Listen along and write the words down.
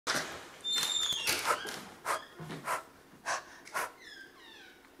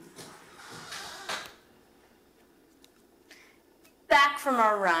from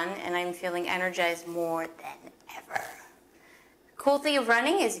our run and I'm feeling energized more than ever. The cool thing of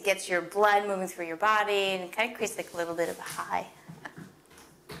running is it gets your blood moving through your body and it kind of creates like a little bit of a high.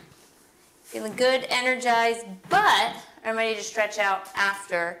 Feeling good, energized, but I'm ready to stretch out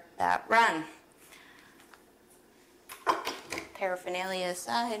after that run. Paraphernalia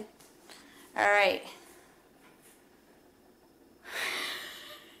aside. All right.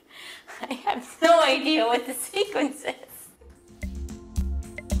 I have no idea what the sequence is.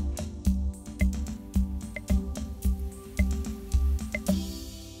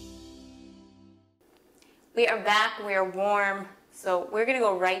 We are back, we are warm, so we're gonna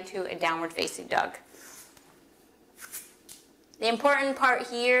go right to a downward facing dog. The important part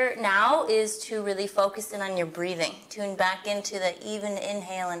here now is to really focus in on your breathing. Tune back into the even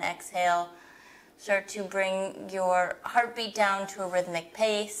inhale and exhale. Start to bring your heartbeat down to a rhythmic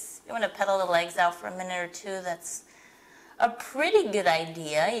pace. You want to pedal the legs out for a minute or two. That's a pretty good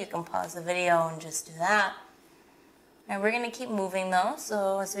idea. You can pause the video and just do that. And we're going to keep moving though.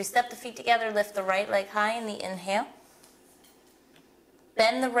 So as we step the feet together, lift the right leg high in the inhale.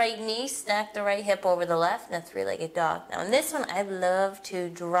 Bend the right knee, stack the right hip over the left, and a three-legged dog. Now in this one, I love to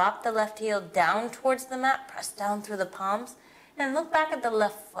drop the left heel down towards the mat, press down through the palms, and look back at the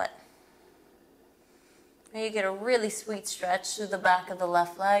left foot. You get a really sweet stretch through the back of the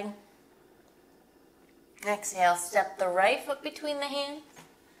left leg. Exhale, step the right foot between the hands.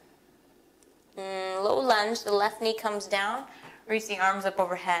 Low lunge, the left knee comes down. Reach the arms up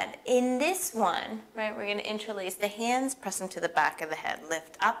overhead. In this one, right, we're going to interlace the hands, press them to the back of the head.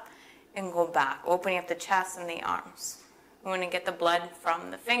 Lift up and go back, opening up the chest and the arms. We want to get the blood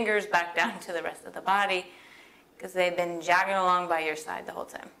from the fingers back down to the rest of the body because they've been jogging along by your side the whole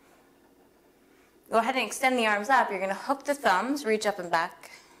time. Go ahead and extend the arms up. You're going to hook the thumbs, reach up and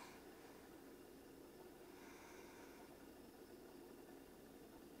back.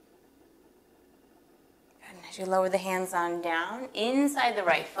 And as you lower the hands on down, inside the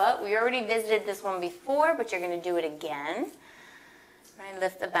right foot. We already visited this one before, but you're going to do it again. Right,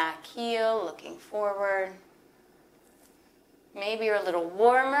 lift the back heel, looking forward. Maybe you're a little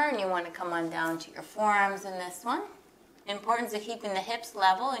warmer and you want to come on down to your forearms in this one. Importance of keeping the hips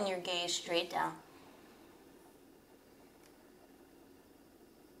level and your gaze straight down.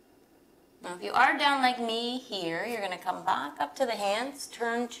 Now, if you are down like me here, you're going to come back up to the hands,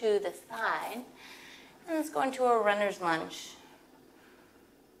 turn to the side, and let's go into a runner's lunge.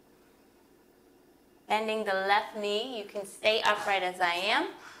 Bending the left knee, you can stay upright as I am,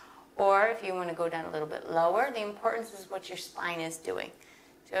 or if you want to go down a little bit lower, the importance is what your spine is doing.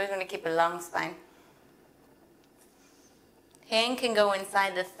 So you always want to keep a long spine. Hand can go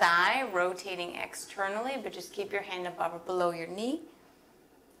inside the thigh, rotating externally, but just keep your hand above or below your knee.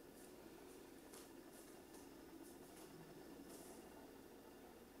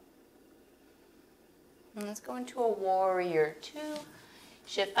 And let's go into a warrior two.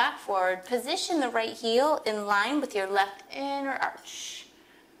 Shift back forward. Position the right heel in line with your left inner arch.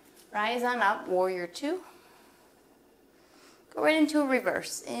 Rise on up, warrior two. Go right into a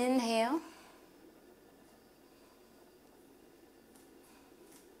reverse. Inhale.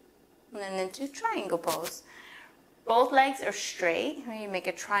 And then into triangle pose. Both legs are straight. You make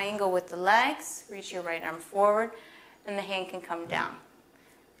a triangle with the legs. Reach your right arm forward, and the hand can come down.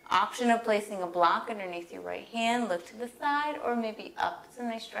 Option of placing a block underneath your right hand, look to the side or maybe up. It's a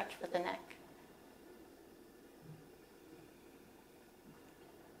nice stretch for the neck.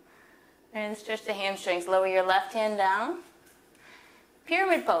 And stretch the hamstrings. Lower your left hand down.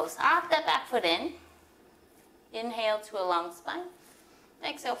 Pyramid pose. Hop that back foot in. Inhale to a long spine.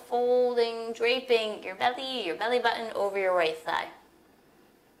 Exhale, folding, draping your belly button over your right thigh.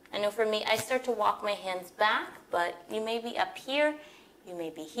 I know for me, I start to walk my hands back, but you may be up here. You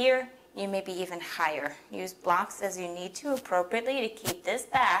may be here, you may be even higher. Use blocks as you need to appropriately to keep this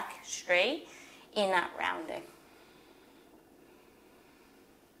back straight and not rounding.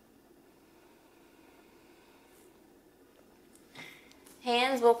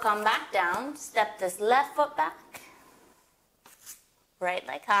 Hands will come back down. Step this left foot back. Right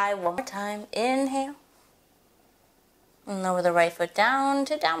leg high. One more time. Inhale. And lower the right foot down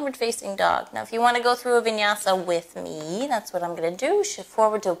to downward facing dog. Now if you want to go through a vinyasa with me, that's what I'm going to do. Shift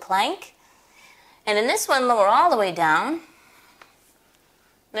forward to a plank. And in this one, lower all the way down.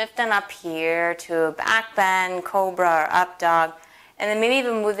 Lift them up here to a back bend, cobra or up dog. And then maybe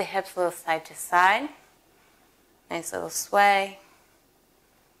even move the hips a little side to side. Nice little sway.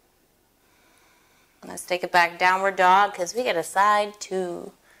 Let's take it back, downward dog, because we get a side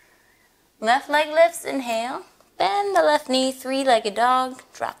two. Left leg lifts, inhale. Bend the left knee, three-legged dog.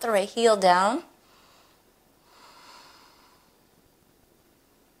 Drop the right heel down.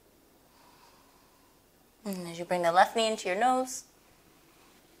 And as you bring the left knee into your nose,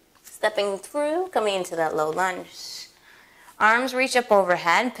 stepping through, coming into that low lunge. Arms reach up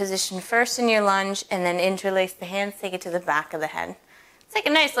overhead, position first in your lunge, and then interlace the hands, take it to the back of the head. It's like a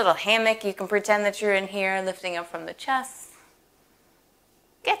nice little hammock. You can pretend that you're in here, lifting up from the chest.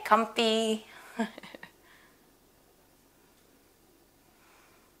 Get comfy.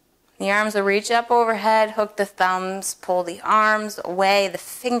 The arms will reach up overhead, hook the thumbs, pull the arms away, the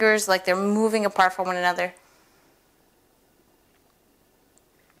fingers like they're moving apart from one another.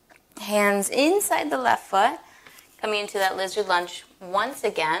 Hands inside the left foot, coming into that lizard lunge once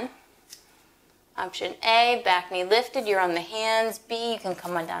again. Option A, back knee lifted, you're on the hands. B, you can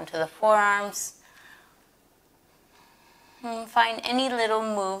come on down to the forearms. And find any little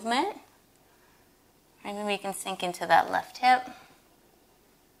movement. Maybe we can sink into that left hip.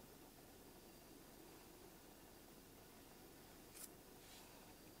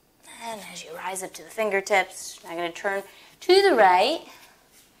 And as you rise up to the fingertips, I'm going to turn to the right.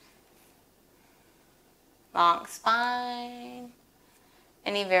 Long spine.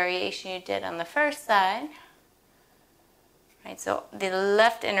 Any variation you did on the first side. Right, so the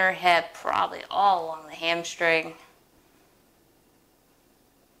left inner hip probably all along the hamstring.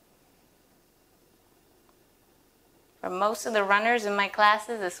 For most of the runners in my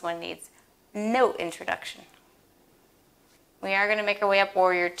classes, this one needs no introduction. We are going to make our way up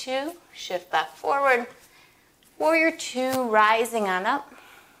Warrior 2. Shift back forward. Warrior 2, rising on up.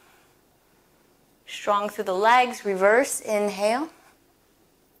 Strong through the legs. Reverse, inhale.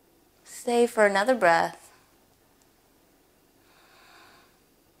 Stay for another breath.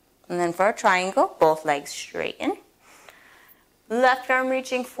 And then for a triangle, both legs straighten. Left arm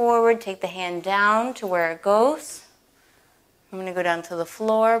reaching forward. Take the hand down to where it goes. I'm going to go down to the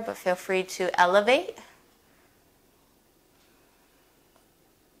floor, but feel free to elevate.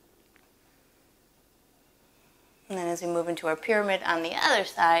 And then as we move into our pyramid on the other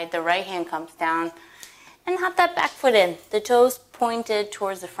side, the right hand comes down and hop that back foot in. The toes pointed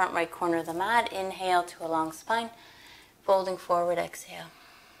towards the front right corner of the mat. Inhale to a long spine. Folding forward, exhale.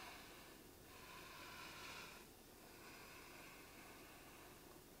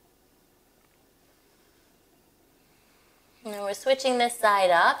 And then we're switching this side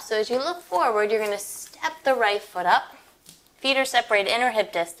up. So as you look forward, you're going to step the right foot up. Feet are separated inner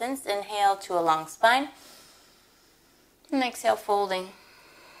hip distance. Inhale to a long spine. And exhale, folding.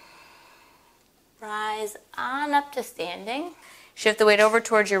 Rise on up to standing. Shift the weight over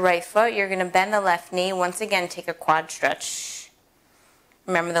towards your right foot. You're going to bend the left knee. Once again, take a quad stretch.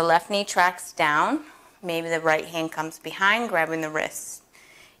 Remember, the left knee tracks down. Maybe the right hand comes behind, grabbing the wrist.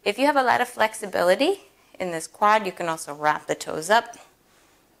 If you have a lot of flexibility in this quad, you can also wrap the toes up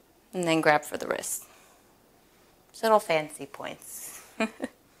and then grab for the wrist. Just little fancy points.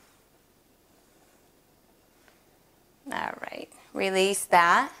 All right, release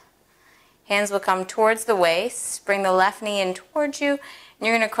that. Hands will come towards the waist. Bring the left knee in towards you. And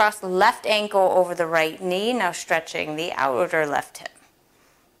you're going to cross the left ankle over the right knee. Now stretching the outer left hip.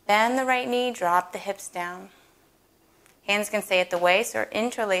 Bend the right knee, drop the hips down. Hands can stay at the waist or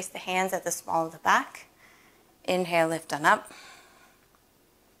interlace the hands at the small of the back. Inhale, lift on up.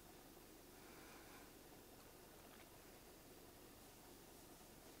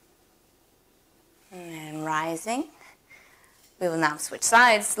 And then rising. We will now switch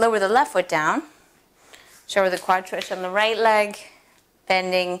sides. Lower the left foot down. Shoulder the quad twist on the right leg.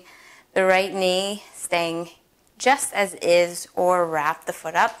 Bending the right knee. Staying just as is or wrap the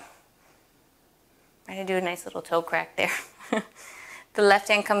foot up. I'm going to do a nice little toe crack there. The left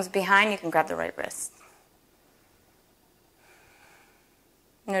hand comes behind. You can grab the right wrist.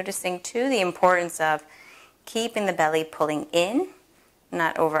 Noticing too the importance of keeping the belly pulling in,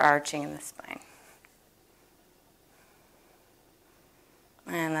 not overarching in the spine.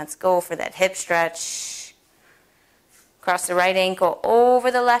 And let's go for that hip stretch. Cross the right ankle over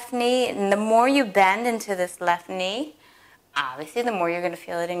the left knee. And the more you bend into this left knee, obviously the more you're going to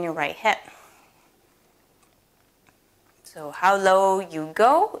feel it in your right hip. So how low you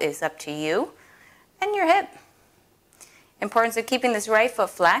go is up to you and your hip. Importance of keeping this right foot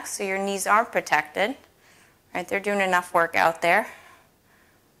flexed so your knees are protected. Right, they're doing enough work out there.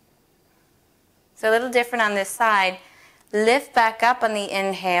 So a little different on this side. Lift back up on the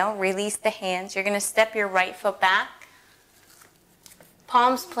inhale, release the hands. You're going to step your right foot back.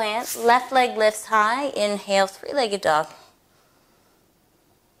 Palms plant, left leg lifts high. Inhale, three-legged dog.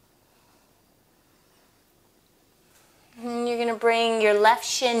 And you're going to bring your left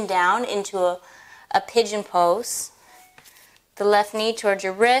shin down into a pigeon pose. The left knee towards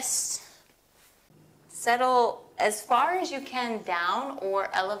your wrist. Settle as far as you can down or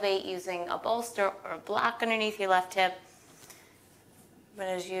elevate using a bolster or a block underneath your left hip. But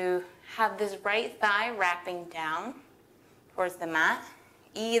as you have this right thigh wrapping down towards the mat,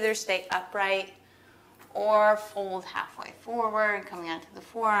 either stay upright or fold halfway forward, coming onto the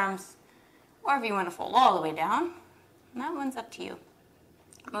forearms, or if you want to fold all the way down, that one's up to you.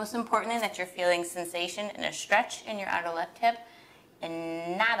 Most importantly, that you're feeling sensation and a stretch in your outer left hip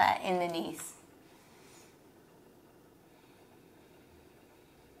and nada in the knees.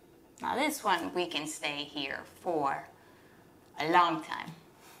 Now this one, we can stay here for a long time.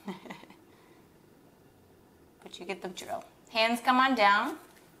 But you get the drill. Hands come on down,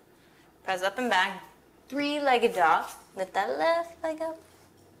 press up and back, three-legged dog. Lift that left leg up.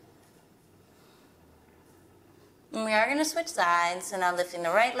 And we are going to switch sides, so now lifting the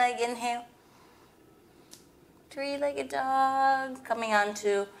right leg, inhale. Three-legged dog, coming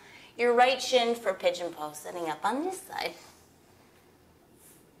onto your right shin for pigeon pose, setting up on this side.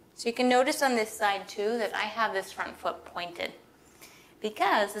 So you can notice on this side too that I have this front foot pointed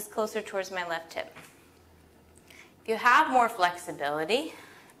because it's closer towards my left hip. If you have more flexibility,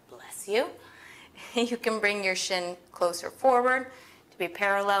 bless you, you can bring your shin closer forward to be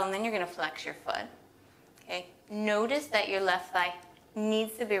parallel, and then you're going to flex your foot. Okay. Notice that your left thigh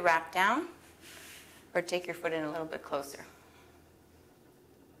needs to be wrapped down, or take your foot in a little bit closer.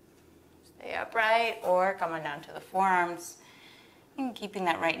 Stay upright or come on down to the forearms, and keeping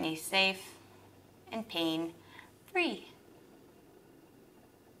that right knee safe and pain-free.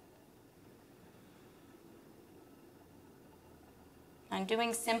 I'm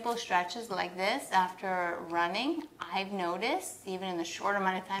doing simple stretches like this after running. I've noticed, even in the short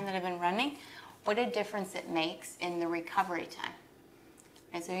amount of time that I've been running, what a difference it makes in the recovery time.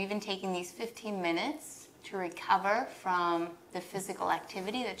 And so even taking these 15 minutes to recover from the physical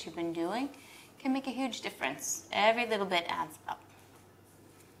activity that you've been doing can make a huge difference. Every little bit adds up.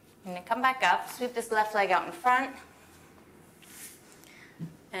 I'm going to come back up, sweep this left leg out in front,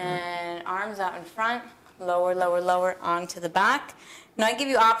 and arms out in front, lower, lower, lower onto the back. Now I give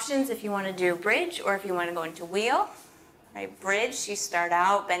you options if you want to do bridge or if you want to go into wheel. Right, bridge, you start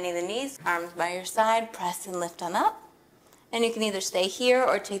out bending the knees, arms by your side, press and lift on up. And you can either stay here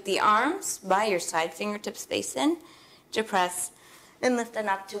or take the arms by your side, fingertips face in, to press and lift on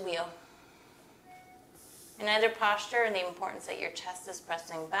up to wheel. In either posture, and the importance that your chest is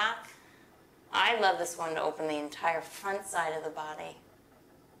pressing back. I love this one to open the entire front side of the body.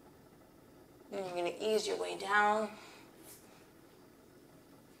 And you're going to ease your way down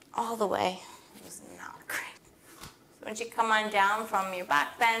all the way. It was not great. So once you come on down from your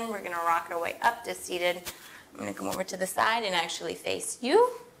back bend, we're going to rock our way up to seated. I'm going to come over to the side and actually face you.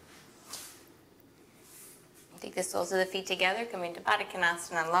 Take the soles of the feet together, coming to Baddha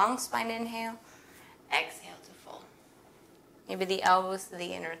Konasana, long spine inhale. Exhale to fold. Maybe the elbows to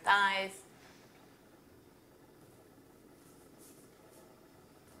the inner thighs.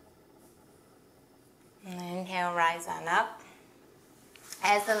 And then inhale, rise on up.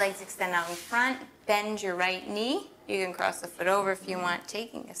 As the legs extend out in front, bend your right knee. You can cross the foot over if you want,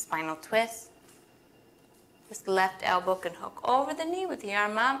 taking a spinal twist. This left elbow can hook over the knee with the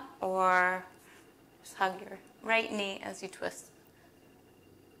arm up, or just hug your right knee as you twist.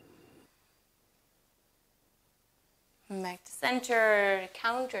 And back to center,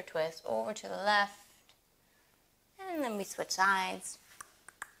 counter twist over to the left. And then we switch sides.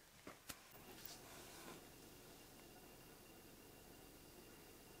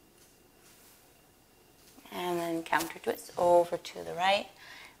 And then counter twist over to the right.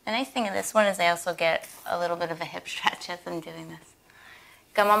 The nice thing of this one is I also get a little bit of a hip stretch as I'm doing this.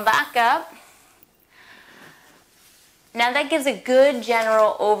 Come on back up. Now that gives a good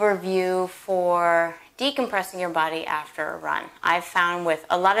general overview for decompressing your body after a run. I've found with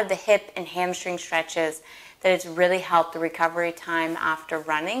a lot of the hip and hamstring stretches that it's really helped the recovery time after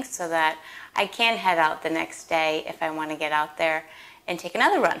running, so that I can head out the next day if I want to get out there and take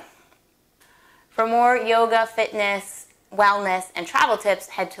another run. For more yoga, fitness, wellness, and travel tips,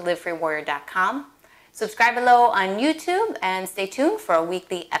 head to livefreewarrior.com. Subscribe below on YouTube and stay tuned for a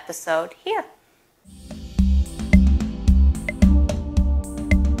weekly episode here.